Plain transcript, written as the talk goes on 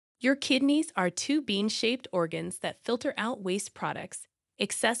Your kidneys are two bean-shaped organs that filter out waste products,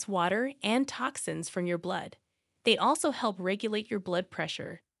 excess water, and toxins from your blood. They also help regulate your blood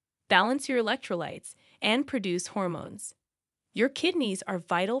pressure, balance your electrolytes, and produce hormones. Your kidneys are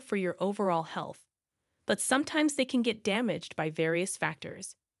vital for your overall health, but sometimes they can get damaged by various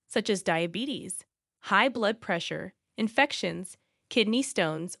factors, such as diabetes, high blood pressure, infections, kidney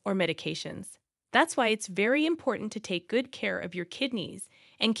stones, or medications. That's why it's very important to take good care of your kidneys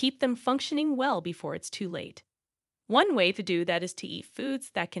and keep them functioning well before it's too late. One way to do that is to eat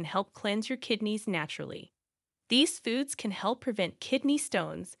foods that can help cleanse your kidneys naturally. These foods can help prevent kidney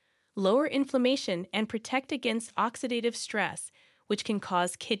stones, lower inflammation, and protect against oxidative stress, which can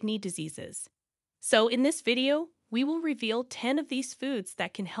cause kidney diseases. So in this video, we will reveal 10 of these foods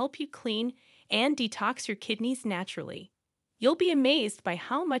that can help you clean and detox your kidneys naturally. You'll be amazed by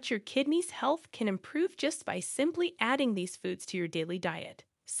how much your kidneys' health can improve just by simply adding these foods to your daily diet.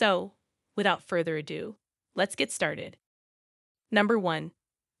 So, without further ado, let's get started. Number 1.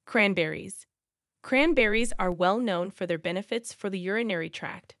 Cranberries. Cranberries are well known for their benefits for the urinary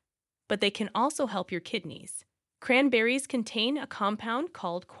tract, but they can also help your kidneys. Cranberries contain a compound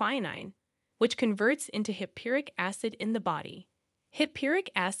called quinine, which converts into hippuric acid in the body. Hippuric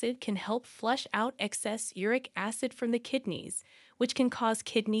acid can help flush out excess uric acid from the kidneys, which can cause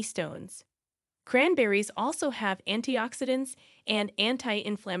kidney stones. Cranberries also have antioxidants and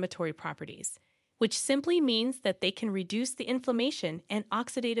anti-inflammatory properties, which simply means that they can reduce the inflammation and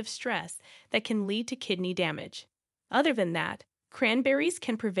oxidative stress that can lead to kidney damage. Other than that, cranberries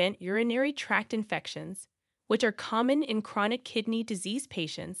can prevent urinary tract infections, which are common in chronic kidney disease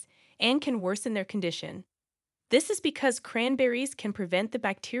patients and can worsen their condition. This is because cranberries can prevent the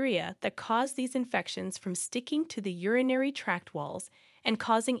bacteria that cause these infections from sticking to the urinary tract walls and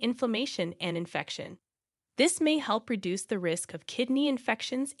causing inflammation and infection. This may help reduce the risk of kidney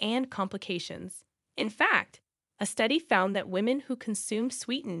infections and complications. In fact, a study found that women who consumed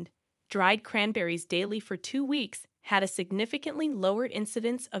sweetened, dried cranberries daily for 2 weeks had a significantly lower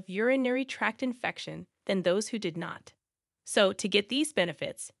incidence of urinary tract infection than those who did not. So, to get these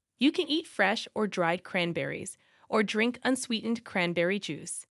benefits, you can eat fresh or dried cranberries or drink unsweetened cranberry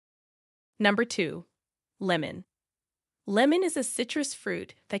juice. Number 2. Lemon. Lemon is a citrus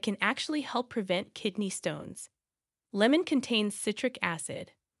fruit that can actually help prevent kidney stones. Lemon contains citric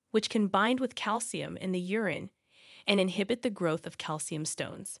acid, which can bind with calcium in the urine and inhibit the growth of calcium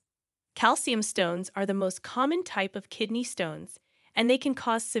stones. Calcium stones are the most common type of kidney stones, and they can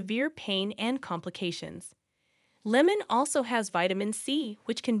cause severe pain and complications. Lemon also has vitamin C,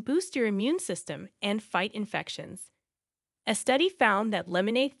 which can boost your immune system and fight infections. A study found that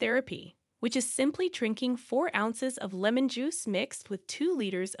lemonade therapy, which is simply drinking 4 ounces of lemon juice mixed with 2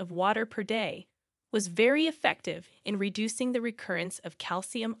 liters of water per day, was very effective in reducing the recurrence of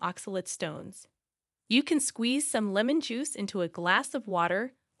calcium oxalate stones. You can squeeze some lemon juice into a glass of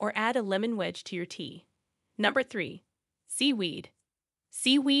water or add a lemon wedge to your tea. Number 3. Seaweed.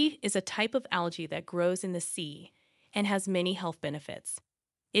 Seaweed is a type of algae that grows in the sea and has many health benefits.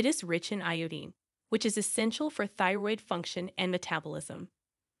 It is rich in iodine, which is essential for thyroid function and metabolism.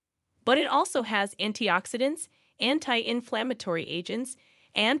 But it also has antioxidants, anti-inflammatory agents,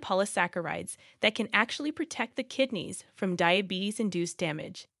 and polysaccharides that can actually protect the kidneys from diabetes-induced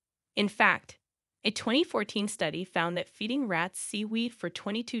damage. In fact, a 2014 study found that feeding rats seaweed for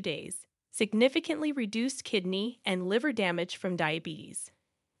 22 days significantly reduced kidney and liver damage from diabetes.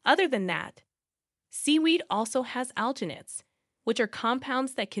 Other than that, seaweed also has alginates, which are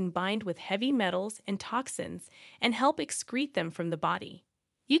compounds that can bind with heavy metals and toxins and help excrete them from the body.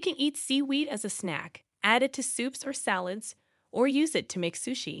 You can eat seaweed as a snack, add it to soups or salads, or use it to make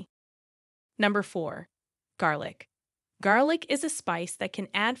sushi. Number 4. Garlic. Garlic is a spice that can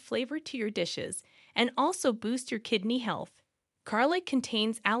add flavor to your dishes and also boost your kidney health. Garlic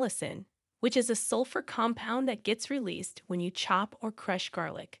contains allicin, which is a sulfur compound that gets released when you chop or crush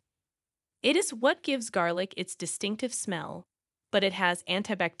garlic. It is what gives garlic its distinctive smell, but it has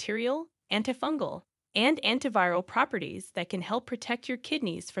antibacterial, antifungal, and antiviral properties that can help protect your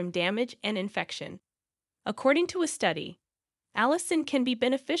kidneys from damage and infection. According to a study, allicin can be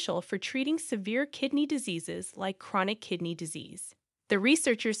beneficial for treating severe kidney diseases like chronic kidney disease. The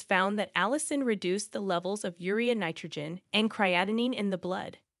researchers found that allicin reduced the levels of urea nitrogen and creatinine in the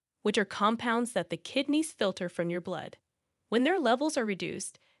blood, which are compounds that the kidneys filter from your blood. When their levels are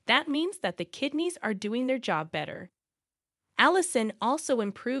reduced, that means that the kidneys are doing their job better. Allicin also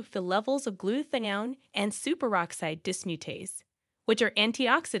improved the levels of glutathione and superoxide dismutase, which are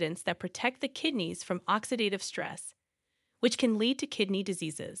antioxidants that protect the kidneys from oxidative stress, which can lead to kidney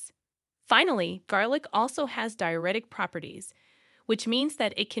diseases. Finally, garlic also has diuretic properties, which means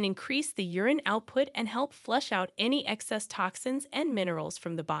that it can increase the urine output and help flush out any excess toxins and minerals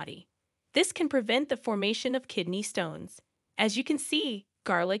from the body. This can prevent the formation of kidney stones. As you can see,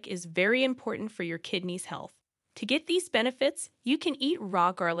 garlic is very important for your kidneys' health. To get these benefits, you can eat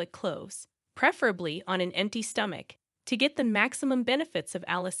raw garlic cloves, preferably on an empty stomach, to get the maximum benefits of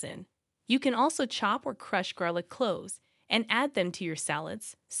allicin. You can also chop or crush garlic cloves and add them to your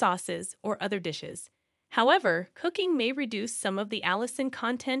salads, sauces, or other dishes. However, cooking may reduce some of the allicin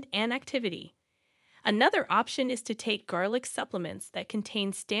content and activity. Another option is to take garlic supplements that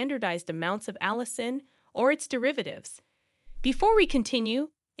contain standardized amounts of allicin or its derivatives. Before we continue,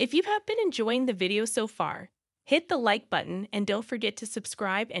 if you have been enjoying the video so far, hit the like button and don't forget to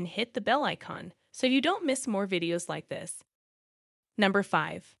subscribe and hit the bell icon so you don't miss more videos like this. Number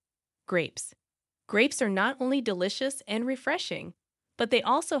 5. Grapes. Grapes are not only delicious and refreshing, but they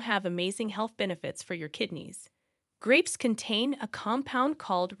also have amazing health benefits for your kidneys. Grapes contain a compound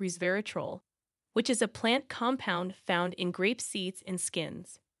called resveratrol, which is a plant compound found in grape seeds and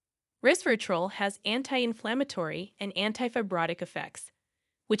skins. Resveratrol has anti-inflammatory and antifibrotic effects,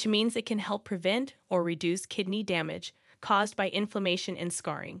 which means it can help prevent or reduce kidney damage caused by inflammation and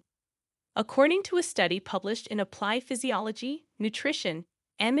scarring. According to a study published in Applied Physiology, Nutrition,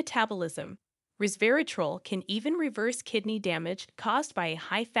 and Metabolism, resveratrol can even reverse kidney damage caused by a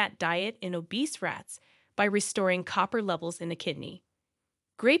high-fat diet in obese rats by restoring copper levels in the kidney.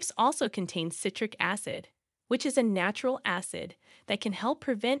 Grapes also contain citric acid, which is a natural acid that can help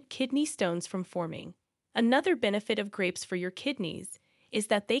prevent kidney stones from forming. Another benefit of grapes for your kidneys is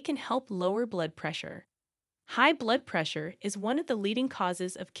that they can help lower blood pressure. High blood pressure is one of the leading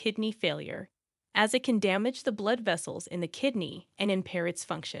causes of kidney failure, as it can damage the blood vessels in the kidney and impair its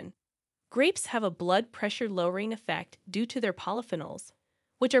function. Grapes have a blood pressure lowering effect due to their polyphenols,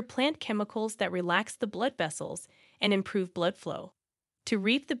 which are plant chemicals that relax the blood vessels and improve blood flow. To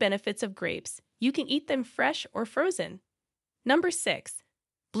reap the benefits of grapes, you can eat them fresh or frozen. Number 6.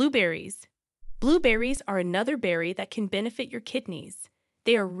 Blueberries. Blueberries are another berry that can benefit your kidneys.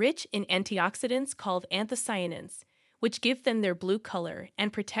 They are rich in antioxidants called anthocyanins, which give them their blue color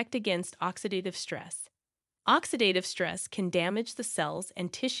and protect against oxidative stress. Oxidative stress can damage the cells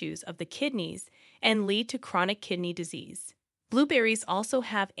and tissues of the kidneys and lead to chronic kidney disease. Blueberries also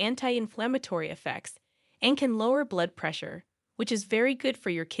have anti-inflammatory effects and can lower blood pressure, which is very good for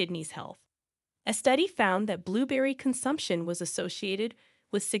your kidneys' health. A study found that blueberry consumption was associated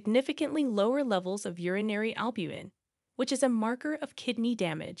with significantly lower levels of urinary albumin, which is a marker of kidney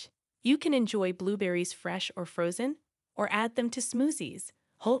damage. You can enjoy blueberries fresh or frozen, or add them to smoothies,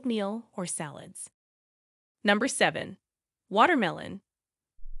 oatmeal, or salads. Number 7. Watermelon.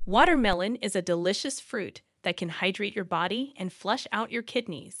 Watermelon is a delicious fruit that can hydrate your body and flush out your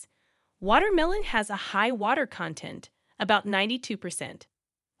kidneys. Watermelon has a high water content, about 92%,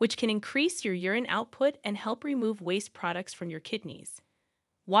 which can increase your urine output and help remove waste products from your kidneys.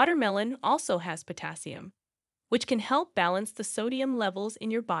 Watermelon also has potassium, which can help balance the sodium levels in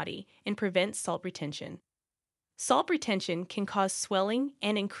your body and prevent salt retention. Salt retention can cause swelling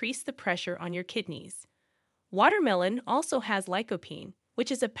and increase the pressure on your kidneys. Watermelon also has lycopene,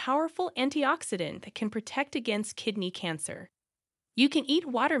 which is a powerful antioxidant that can protect against kidney cancer. You can eat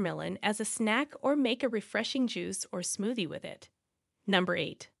watermelon as a snack or make a refreshing juice or smoothie with it. Number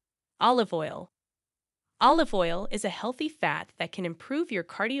 8. Olive oil. Olive oil is a healthy fat that can improve your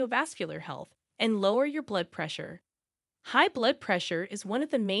cardiovascular health and lower your blood pressure. High blood pressure is one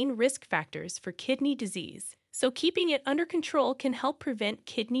of the main risk factors for kidney disease, so keeping it under control can help prevent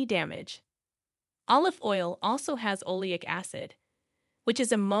kidney damage. Olive oil also has oleic acid, which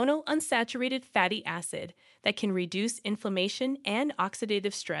is a monounsaturated fatty acid that can reduce inflammation and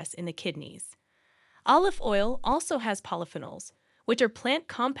oxidative stress in the kidneys. Olive oil also has polyphenols, which are plant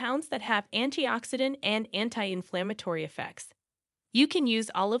compounds that have antioxidant and anti-inflammatory effects. You can use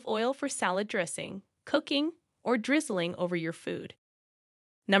olive oil for salad dressing, cooking, or drizzling over your food.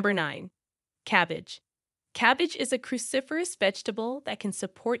 Number 9. Cabbage. Cabbage is a cruciferous vegetable that can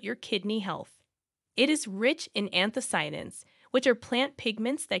support your kidney health. It is rich in anthocyanins, which are plant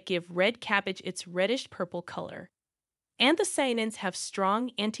pigments that give red cabbage its reddish-purple color. Anthocyanins have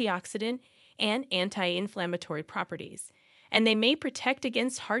strong antioxidant and anti-inflammatory properties, and they may protect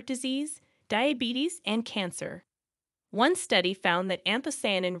against heart disease, diabetes, and cancer. One study found that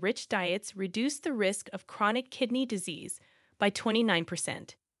anthocyanin-rich diets reduce the risk of chronic kidney disease by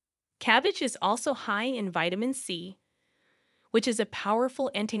 29%. Cabbage is also high in vitamin C, which is a powerful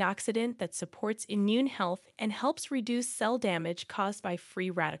antioxidant that supports immune health and helps reduce cell damage caused by free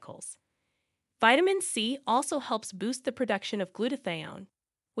radicals. Vitamin C also helps boost the production of glutathione,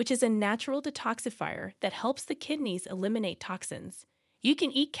 which is a natural detoxifier that helps the kidneys eliminate toxins. You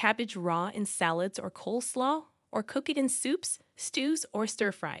can eat cabbage raw in salads or coleslaw, or cook it in soups, stews, or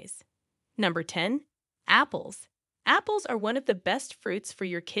stir fries. Number 10. Apples. Apples are one of the best fruits for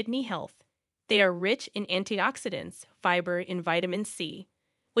your kidney health. They are rich in antioxidants, fiber, and vitamin C,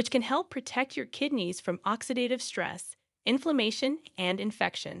 which can help protect your kidneys from oxidative stress, inflammation, and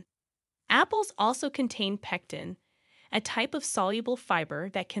infection. Apples also contain pectin, a type of soluble fiber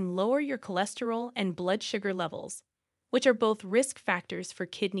that can lower your cholesterol and blood sugar levels, which are both risk factors for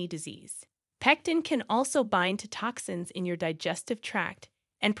kidney disease. Pectin can also bind to toxins in your digestive tract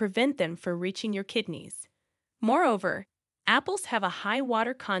and prevent them from reaching your kidneys. Moreover, apples have a high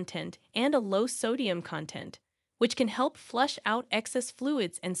water content and a low sodium content, which can help flush out excess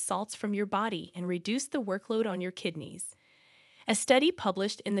fluids and salts from your body and reduce the workload on your kidneys. A study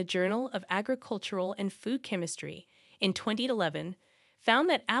published in the Journal of Agricultural and Food Chemistry in 2011 found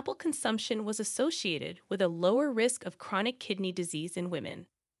that apple consumption was associated with a lower risk of chronic kidney disease in women.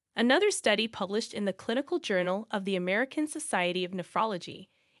 Another study published in the Clinical Journal of the American Society of Nephrology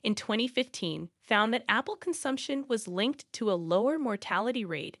in 2015 found that apple consumption was linked to a lower mortality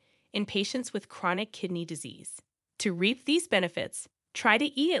rate in patients with chronic kidney disease. To reap these benefits, try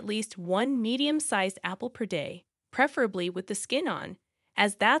to eat at least one medium-sized apple per day, preferably with the skin on,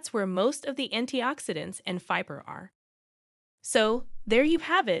 as that's where most of the antioxidants and fiber are. So, there you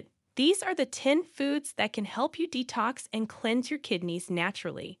have it. These are the 10 foods that can help you detox and cleanse your kidneys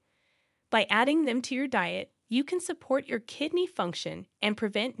naturally. By adding them to your diet, you can support your kidney function and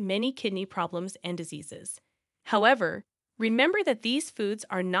prevent many kidney problems and diseases. However, remember that these foods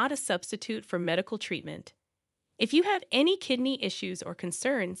are not a substitute for medical treatment. If you have any kidney issues or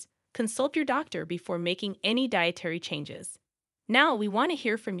concerns, consult your doctor before making any dietary changes. Now we want to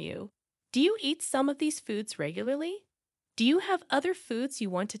hear from you. Do you eat some of these foods regularly? Do you have other foods you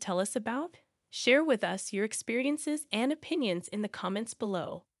want to tell us about? Share with us your experiences and opinions in the comments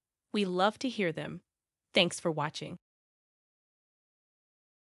below. We love to hear them. Thanks for watching.